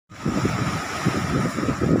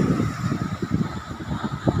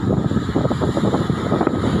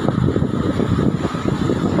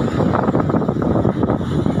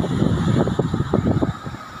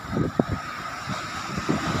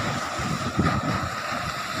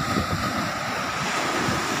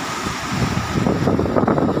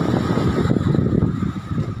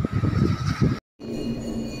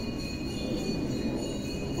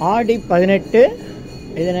ஆடி 18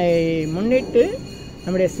 இதனை முன்னிட்டு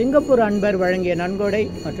நம்முடைய சிங்கப்பூர் அன்பர் வழங்கிய நன்கொடை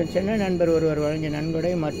மற்றும் சென்னை நண்பர் ஒருவர் வழங்கிய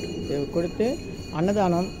நன்கொடை மற்றும் கொடுத்து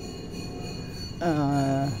அன்னதானம்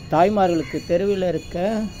தாய்மார்களுக்கு தெருவில் இருக்க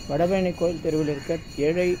வடபழனி கோயில் தெருவில் இருக்க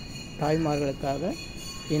ஏழை தாய்மார்களுக்காக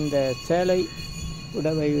இந்த சேலை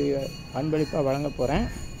உடவை அன்பளிப்பாக வழங்க போகிறேன்.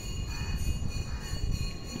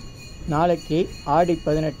 நாளைக்கு ஆடி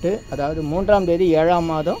 18 அதாவது 3ஆம் தேதி 7ஆம்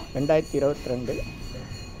மாதம் 2022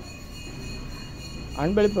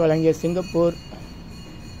 அன்பளிப்பு வழங்கிய சிங்கப்பூர்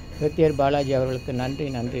வெத்தியர் பாலாஜி அவர்களுக்கு நன்றி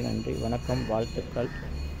நன்றி நன்றி வணக்கம் வாழ்த்துக்கள்.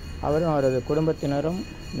 அவரும் அவரது குடும்பத்தினரும்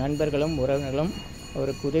நண்பர்களும் உறவினர்களும்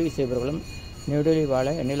அவருக்கு உதவி செய்பவர்களும் நெடுலி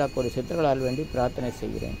வாழ எண்ணிலா கோடி சித்தர்களால் வேண்டி பிரார்த்தனை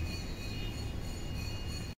செய்கிறேன்.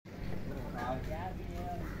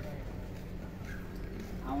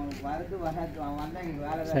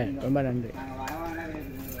 சரி, ரொம்ப நன்றி.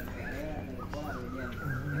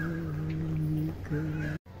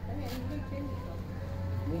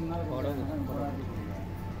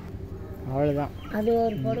 அவ்வளோதான். அது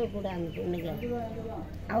ஒரு பொருள் கூட அந்த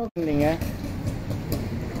பொண்ணுங்க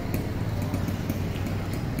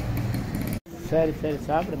சரி சரி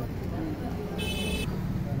சாப்பிடுங்க.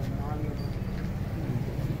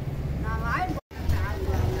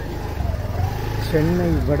 சென்னை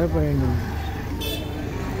வடபழனி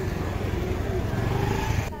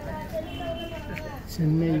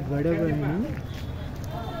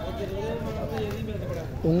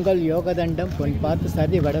உங்கள் யோகதண்டம் பொன்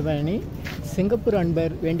பார்த்தசாரதி வடபழனி சிங்கப்பூர்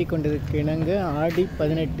அன்பர் வேண்டிக் கொண்டதற்கு இணங்க ஆடி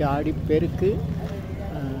 18 ஆடி பேருக்கு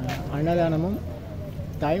அன்னதானமும்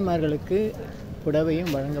தாய்மார்களுக்கு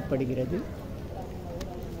புடவையும் வழங்கப்படுகிறது.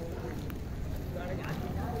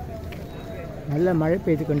 நல்ல மழை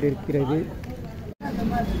பெய்து கொண்டிருக்கிறது.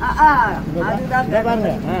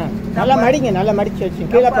 பாருங்க, நல்லா மடிங்க, நல்லா மடிச்சு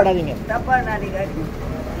வச்சு கீழே படாதீங்க.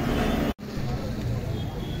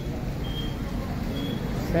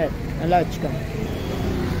 சரி, நல்லா வச்சுக்கோங்க.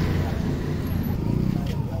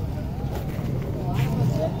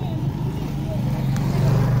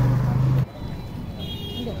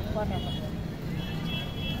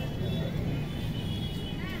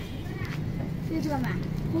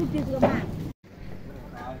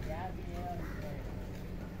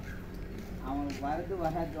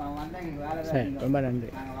 சரி, ரொம்ப நன்றி.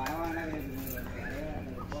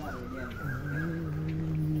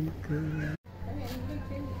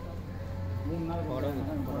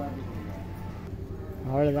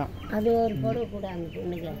 அவ்வளோதான். அது ஒரு பொருள் கூட அந்த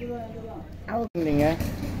பொண்ணுங்க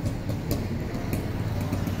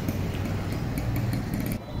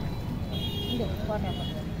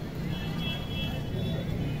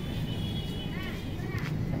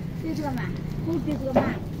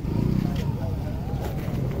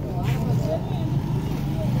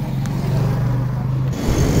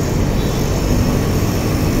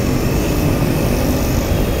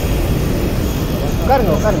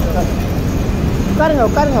உட்காருங்க உட்காருங்க உட்காருங்க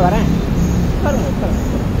உட்காருங்க வரேன். உட்காருங்க உட்காருங்க.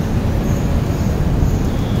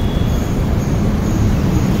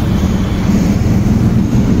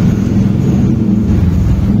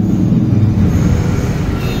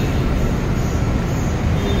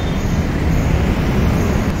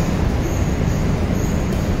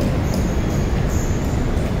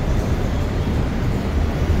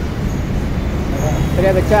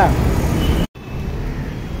 சரியா பச்சா?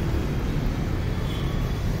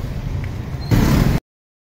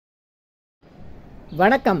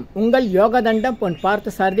 வணக்கம். உங்கள் யோகதண்டம் பொன்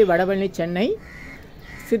பார்த்தசாரதி வடபழனி சென்னை.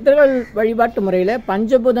 சித்தர்கள் வழிபாட்டு முறையில்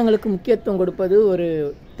பஞ்சபூதங்களுக்கு முக்கியத்துவம் கொடுப்பது ஒரு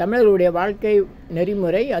தமிழர்களுடைய வாழ்க்கை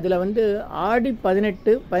நெறிமுறை. அதில் ஆடி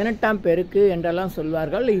 18ஆம் பெருக்கு என்றெல்லாம்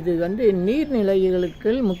சொல்வார்கள். இது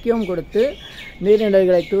நீர்நிலைகளுக்கு முக்கியம் கொடுத்து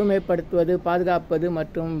நீர்நிலைகளை தூய்மைப்படுத்துவது, பாதுகாப்பது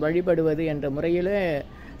மற்றும் வழிபடுவது என்ற முறையில்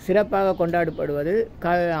சிறப்பாக கொண்டாடப்படுவது.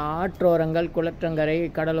 ஆற்றோரங்கள், குளற்றங்கரை,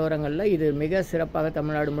 கடலோரங்களில் இது மிக சிறப்பாக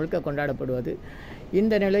தமிழ்நாடு முழுக்க கொண்டாடப்படுவது.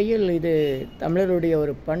 இந்த நிலையில் இது தமிழருடைய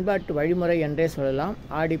ஒரு பண்பாட்டு வழிமுறை என்றே சொல்லலாம்.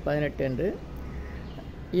 ஆடி 18 என்று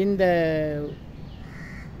இந்த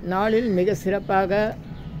நாளில் மிக சிறப்பாக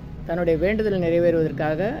தன்னுடைய வேண்டுதல்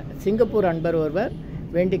நிறைவேறுவதற்காக சிங்கப்பூர் அன்பர் ஒருவர்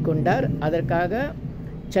வேண்டிக் கொண்டார். அதற்காக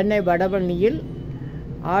சென்னை வடபழனியில்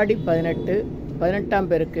ஆடி 18ஆம்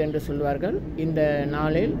பெருக்கு என்று சொல்வார்கள். இந்த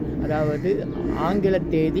நாளில், அதாவது ஆங்கில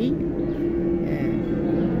தேதி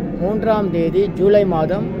 3ஆம் தேதி ஜூலை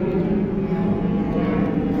மாதம்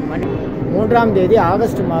 3ஆம் தேதி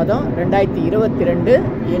ஆகஸ்ட் மாதம் 2022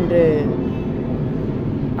 இன்று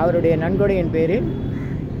அவருடைய நன்கொடையின் பேரில்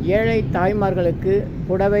ஏழை தாய்மார்களுக்கு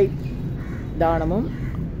புடவை தானமும்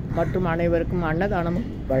மற்றும் அனைவருக்கும் அன்னதானமும்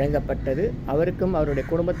வழங்கப்பட்டது. அவருக்கும் அவருடைய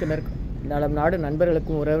குடும்பத்தினருக்கும் நலம் நாடு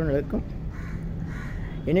நண்பர்களுக்கும் உறவினர்களுக்கும்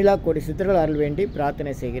எண்ணிலா கோடி சித்தர்கள் அருள் வேண்டி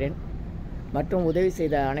பிரார்த்தனை செய்கிறேன். மற்றும் உதவி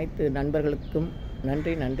செய்த அனைத்து நண்பர்களுக்கும்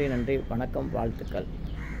நன்றி நன்றி நன்றி. வணக்கம், வாழ்த்துக்கள்.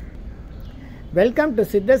 Welcome to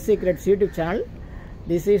Siddhars Secrets YouTube channel.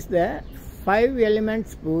 This is the 5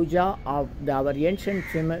 elements puja of our ancient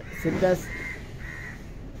Siddhars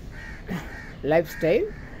lifestyle.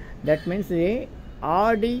 That means the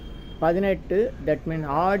Aadi 18, that means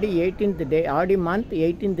Aadi 18th day, Aadi month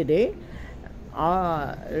 18th day.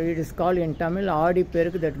 It is called in Tamil Aadi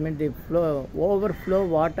Peruk. That means the overflow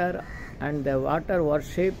water and the water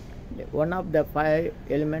worship. One of the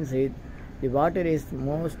 5 elements is the water is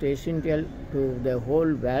most essential to the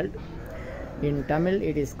whole world. In Tamil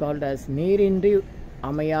it is called as Neerindri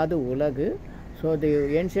Amayadu Ulagu. So the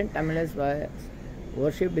ancient Tamils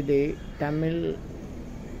worshipped the Tamil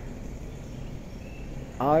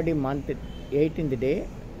Aadi month 18th day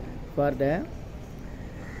for the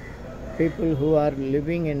people who are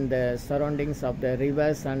living in the surroundings of the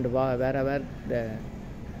rivers and wherever the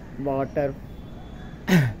water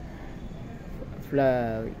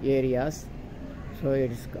areas. So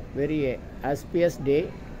it is very auspicious day.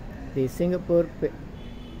 The Singapore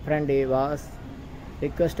friend was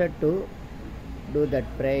requested to do that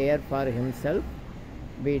prayer for himself.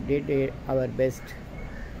 We did our best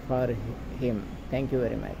for him. Thank you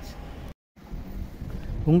very much.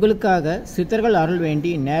 உங்களுக்காக சித்தர்கள் அருள்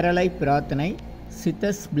வேண்டி நேரலை பிரார்த்தனை.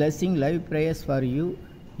 Siddhars blessing live prayers for you.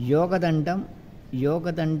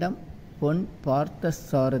 யோகதண்டம் Pon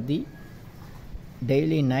Parthasarathy.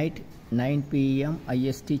 Daily night 9 p.m.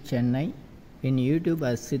 IST Chennai. In YouTube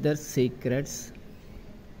as Siddhars Secrets.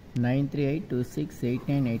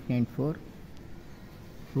 9382689894.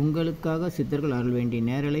 உங்களுக்காக சித்தர்கள் அருள் வேண்டி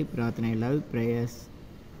நேரலை பிரார்த்தனை live prayers.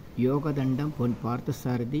 யோகதண்டம் Pon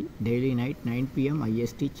Parthasarathy. Daily night 9 p.m.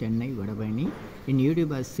 IST Chennai Vadapalani. In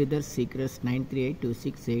YouTube as Siddhars Secrets.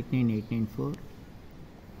 9382689894.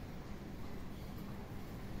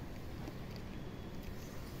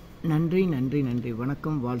 நன்றி நன்றி நன்றி.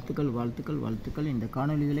 வணக்கம், வாழ்த்துக்கள் வாழ்த்துக்கள் வாழ்த்துக்கள். இந்த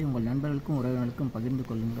காணொலிகளை உங்கள் நண்பர்களுக்கும் உறவினர்களுக்கும் பகிர்ந்து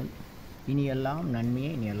கொள்ளுங்கள். இனி எல்லாம் நன்மையே,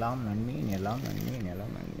 இனி எல்லாம் நன்மையே, இனி எல்லாம் நன்மையே, இனி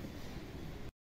எல்லாம் நன்மையே.